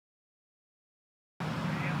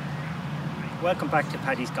Welcome back to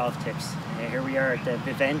Paddy's Golf Tips. Here we are at the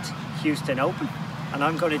event Houston Open, and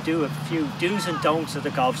I'm going to do a few do's and don'ts of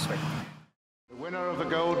the golf swing. The winner of the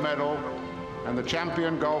gold medal and the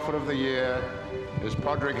champion golfer of the year is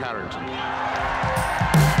Padraig Harrington.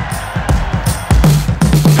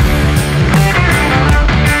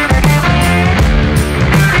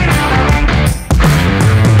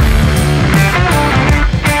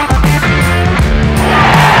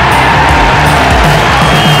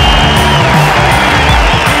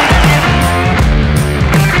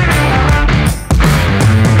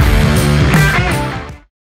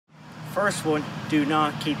 First one, do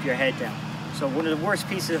not keep your head down. So one of the worst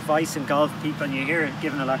pieces of advice in golf, people, and you hear it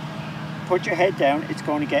given a lot, put your head down, it's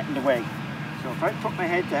going to get in the way. So if I put my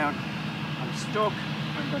head down, I'm stuck,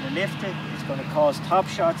 I'm going to lift it, it's going to cause top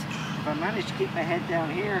shots. If I manage to keep my head down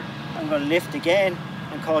here, I'm going to lift again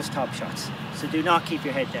and cause top shots. So do not keep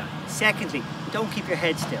your head down. Secondly, don't keep your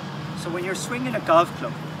head still. So when you're swinging a golf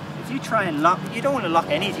club, if you try and lock, you don't want to lock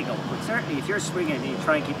anything up, but certainly if you're swinging and you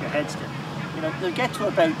try and keep your head still, you know, they'll get to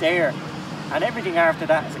about there, and everything after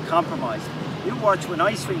that is a compromise. You watch when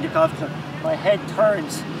I swing the golf club, my head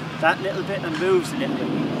turns that little bit and moves a little bit.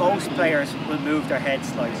 Most players will move their head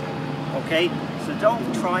slightly, okay? So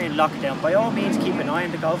don't try and lock it down. By all means, keep an eye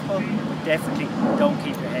on the golf ball, but definitely don't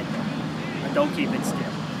keep your head down and don't keep it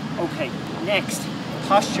still. Okay, next,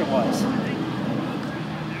 posture-wise,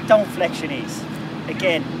 don't flex your knees.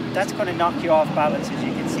 Again, that's going to knock you off balance, as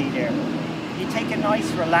you can see there. You take a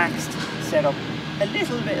nice relaxed setup, a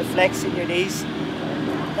little bit of flex in your knees,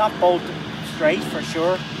 not bolt straight for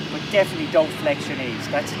sure, but definitely don't flex your knees.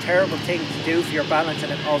 That's a terrible thing to do for your balance,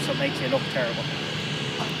 and it also makes you look terrible.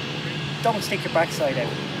 Don't stick your backside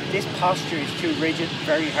out. This posture is too rigid,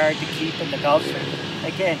 very hard to keep in the golf swing.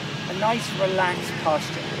 Again, a nice relaxed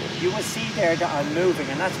posture. You will see there that I'm moving,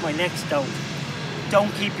 and that's my next don't.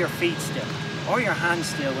 Don't keep your feet still or your hands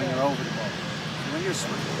still when you're over the ball. When you're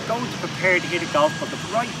going to prepare to hit a golf ball, the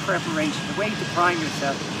right preparation, the way to prime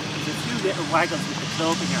yourself is a few little waggles with the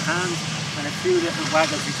club in your hands and a few little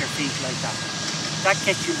waggles with your feet like that. That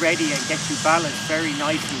gets you ready and gets you balanced very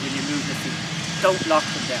nicely when you move your feet. Don't lock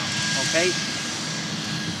them down, okay?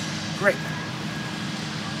 Grip.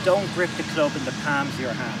 Don't grip the club in the palms of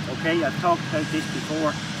your hands, okay? I've talked about this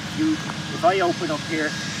before. If I open up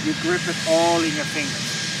here, you grip it all in your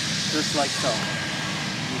fingers, just like so.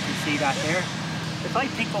 You can see that there. If I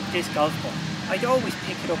pick up this golf ball, I'd always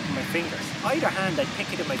pick it up in my fingers. Either hand, I'd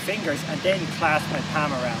pick it in my fingers and then clasp my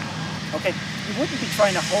palm around. Okay, you wouldn't be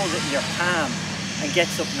trying to hold it in your palm and get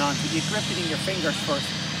something onto it. You grip it in your fingers first,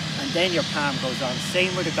 and then your palm goes on.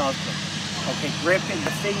 Same with the golf club. Okay, grip in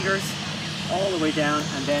the fingers all the way down,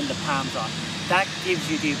 and then the palms on. That gives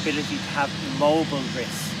you the ability to have mobile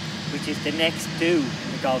wrists, which is the next do in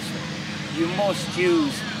the golf swing. You must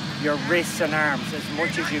use your wrists and arms as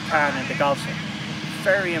much as you can in the golf swing.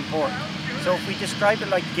 Very important. So if we describe it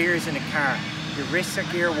like gears in a car, your wrists are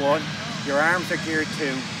gear 1, your arms are gear 2,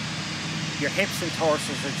 your hips and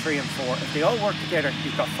torsos are 3 and 4. If they all work together,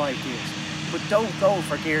 you've got 5 gears. But don't go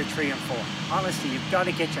for gear 3 and 4. Honestly, you've got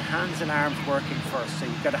to get your hands and arms working first. So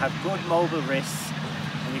you've got to have good mobile wrists,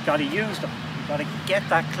 and you've got to use them. You've got to get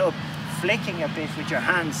that club flicking a bit with your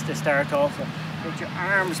hands to start off with. Get your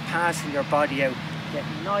arms passing your body out. Get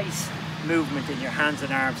nice movement in your hands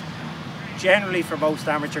and arms. Generally, for most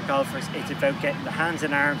amateur golfers, it's about getting the hands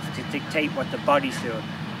and arms to dictate what the body's doing.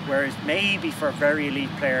 Whereas maybe for very elite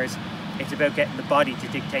players, it's about getting the body to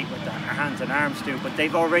dictate what the hands and arms do. But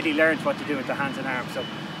they've already learned what to do with the hands and arms. So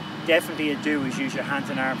definitely a do is use your hands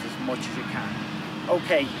and arms as much as you can.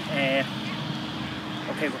 Okay,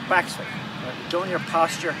 with backswing. We've done your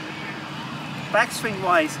posture. Backswing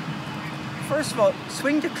wise, first of all,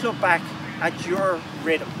 swing the club back at your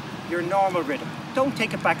rhythm, your normal rhythm. Don't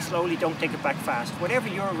take it back slowly, don't take it back fast. Whatever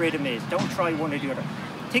your rhythm is, don't try one or the other.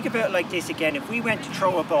 Think about it like this again. If we went to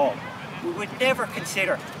throw a ball, we would never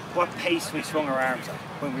consider what pace we swung our arms at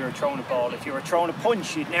when we were throwing a ball. If you were throwing a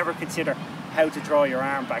punch, you'd never consider how to draw your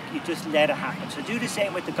arm back. You just let it happen. So do the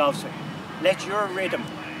same with the golf swing. Let your rhythm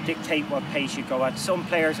dictate what pace you go at. Some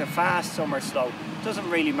players are fast, some are slow. It doesn't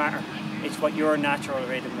really matter. It's what your natural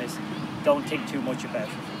rhythm is. Don't think too much about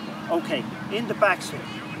it. Okay, in the backswing.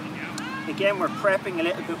 Again, we're prepping a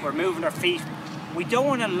little bit, we're moving our feet. We don't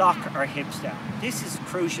want to lock our hips down. This is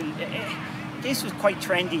crucial. This was quite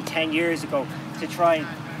trendy 10 years ago to try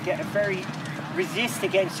and get a very resist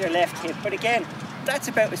against your left hip. But again, that's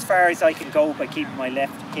about as far as I can go by keeping my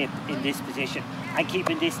left hip in this position and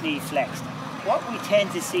keeping this knee flexed. What we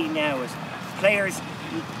tend to see now is players,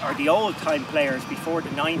 or the old time players before the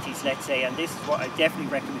 90s, let's say, and this is what I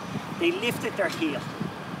definitely recommend, they lifted their heel,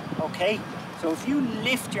 okay? So if you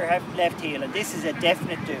lift your left heel, and this is a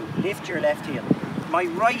definite do, lift your left heel. My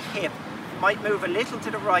right hip might move a little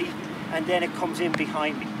to the right and then it comes in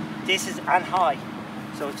behind me. This is and high.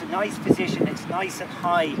 So it's a nice position, it's nice and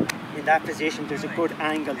high in that position. There's a good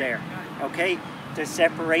angle there, okay? There's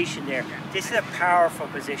separation there. This is a powerful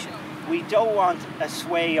position. We don't want a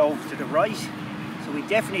sway over to the right. So we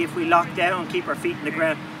definitely, if we lock down, keep our feet in the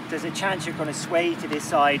ground, there's a chance you're going to sway to this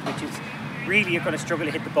side, which is really you're going to struggle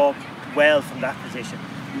to hit the ball well from that position.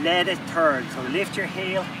 Let it turn. So lift your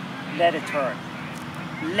heel, let it turn.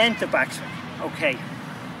 Length of backswing. Okay.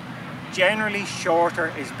 Generally,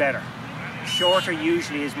 shorter is better. Shorter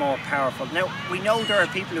usually is more powerful. Now, we know there are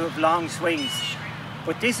people who have long swings,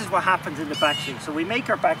 but this is what happens in the backswing. So we make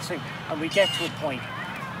our backswing and we get to a point.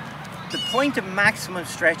 The point of maximum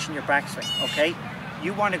stretch in your backswing, okay?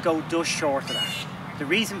 You want to go just short of that. The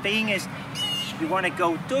reason being is you want to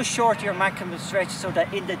go just short of your maximum stretch so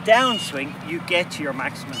that in the downswing you get to your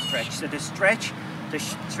maximum stretch. So the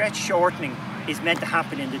stretch shortening is meant to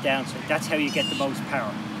happen in the downswing. That's how you get the most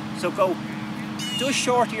power. So go just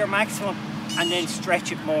short of your maximum and then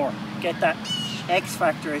stretch it more. Get that X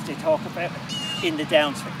factor, as they talk about, in the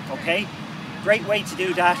downswing, okay? Great way to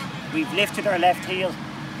do that. We've lifted our left heel,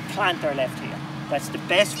 plant our left heel. That's the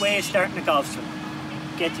best way of starting a golf swing.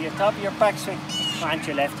 Get to the top of your backswing, plant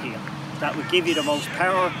your left heel. That will give you the most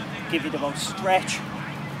power, give you the most stretch.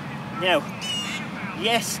 Now,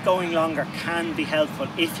 yes, going longer can be helpful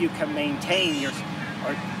if you can maintain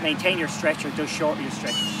your stretch or just shorten your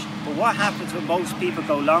stretch. But what happens when most people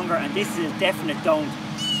go longer, and this is a definite don't,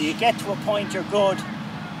 so you get to a point you're good,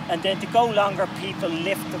 and then to go longer, people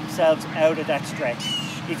lift themselves out of that stretch.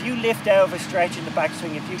 If you lift out of a stretch in the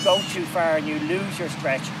backswing, if you go too far and you lose your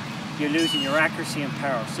stretch, you're losing your accuracy and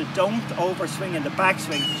power. So don't overswing in the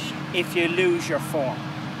backswing if you lose your form.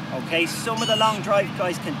 Okay, some of the long drive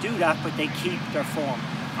guys can do that, but they keep their form.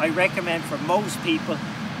 I recommend for most people,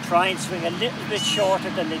 try and swing a little bit shorter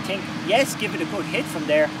than they think. Yes, give it a good hit from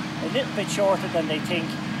there, a little bit shorter than they think.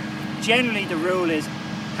 Generally the rule is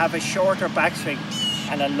have a shorter backswing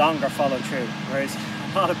and a longer follow through, whereas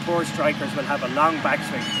a lot of poor strikers will have a long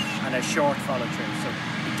backswing and a short follow through.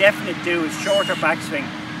 So the definite do is shorter backswing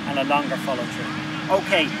and a longer follow through.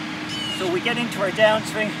 Okay, so we get into our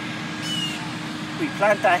downswing, we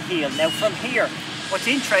plant that heel. Now from here, what's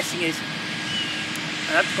interesting is,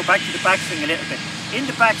 I have to go back to the backswing a little bit. In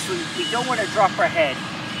the backswing, we don't want to drop our head,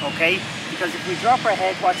 okay? Because if we drop our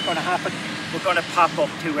head, what's going to happen? We're going to pop up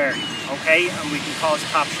too early, okay? And we can cause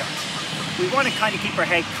pop shots. We want to kind of keep our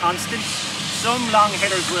head constant. Some long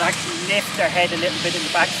hitters will actually lift their head a little bit in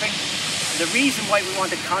the backswing. And the reason why we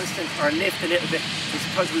want to constant or lift a little bit is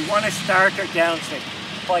because we want to start our downswing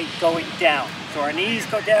by going down. So our knees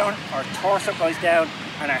go down, our torso goes down,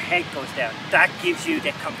 and our head goes down. That gives you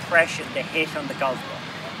the compression, the hit on the golf ball.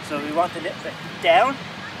 So we want a little bit down,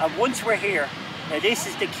 and once we're here, now this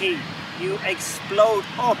is the key, you explode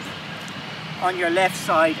up on your left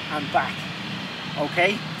side and back,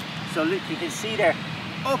 okay? So look, you can see there,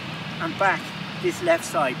 up and back, this left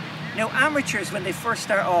side. Now amateurs, when they first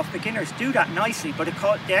start off, beginners do that nicely, but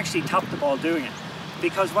they actually top the ball doing it.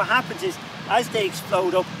 Because what happens is, as they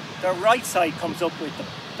explode up, their right side comes up with them.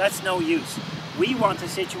 That's no use. We want a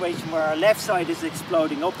situation where our left side is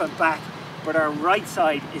exploding up and back, but our right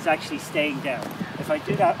side is actually staying down. If I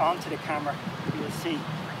do that onto the camera, you'll see.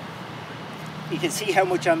 You can see how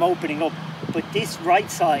much I'm opening up, but this right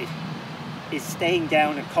side is staying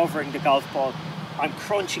down and covering the golf ball. I'm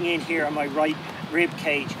crunching in here on my right rib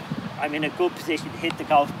cage. I'm in a good position to hit the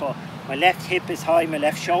golf ball. My left hip is high, my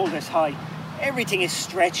left shoulder is high. Everything is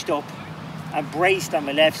stretched up and braced on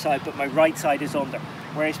my left side, but my right side is under.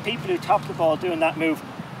 Whereas people who top the ball doing that move,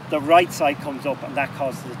 the right side comes up and that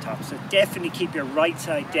causes the top. So definitely keep your right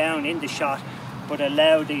side down in the shot, but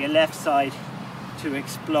allow the left side to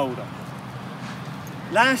explode up.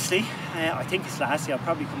 Lastly, I think it's lastly, I'll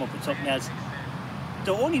probably come up with something else.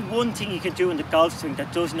 The only one thing you can do in the golf swing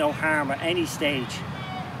that does no harm at any stage,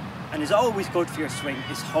 and is always good for your swing,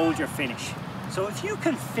 is hold your finish. So if you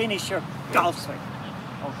can finish your golf swing,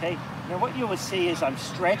 okay, now what you will see is I'm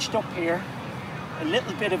stretched up here, a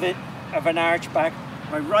little bit of an arch back.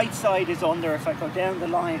 My right side is under. If I go down the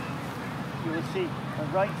line, you will see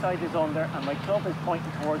my right side is under and my club is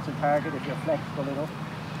pointing towards the target if you're flexible enough.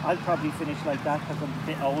 I'll probably finish like that because I'm a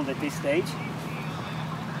bit old at this stage.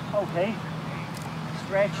 Okay,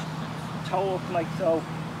 stretch, toe up like so.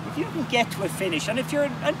 If you can get to a finish, and if you're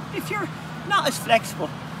not as flexible,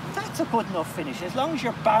 that's a good enough finish. As long as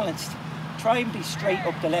you're balanced, try and be straight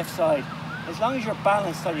up the left side. As long as you're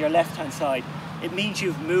balanced on your left hand side, it means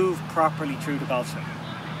you've moved properly through the golf swing.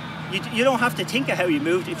 You don't have to think of how you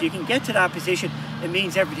moved. If you can get to that position, it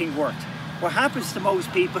means everything worked. What happens to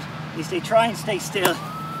most people is they try and stay still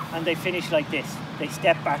and they finish like this. They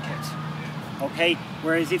step backwards, okay?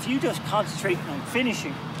 Whereas if you just concentrate on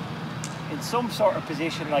finishing in some sort of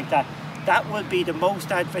position like that, that will be the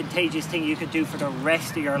most advantageous thing you could do for the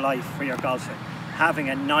rest of your life for your golf swing. Having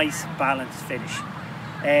a nice balanced finish.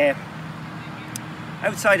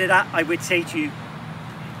 Outside of that, I would say to you,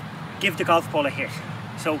 give the golf ball a hit.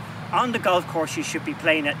 So on the golf course, you should be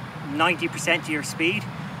playing at 90% of your speed,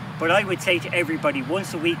 but I would say to everybody,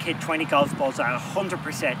 once a week, hit 20 golf balls at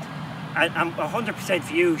 100%. And 100%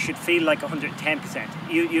 for you should feel like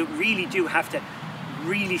 110%. You really do have to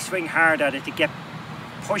really swing hard at it to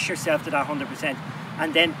push yourself to that 100%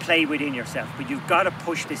 and then play within yourself. But you've got to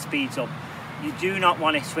push the speeds up. You do not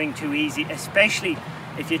want to swing too easy, especially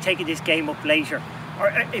if you're taking this game up later. Or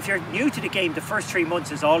if you're new to the game, the first 3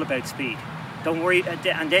 months is all about speed. Don't worry,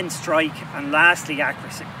 and then strike, and lastly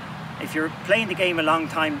accuracy. If you're playing the game a long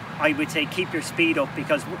time, I would say keep your speed up,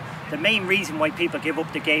 because the main reason why people give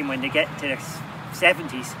up the game when they get into their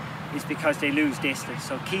 70s is because they lose distance.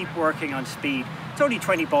 So keep working on speed. It's only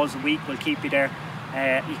 20 balls a week will keep you there.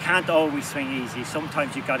 You can't always swing easy.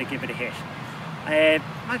 Sometimes you've got to give it a hit.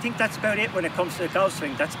 I think that's about it when it comes to the golf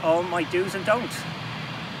swing. That's all my do's and don'ts.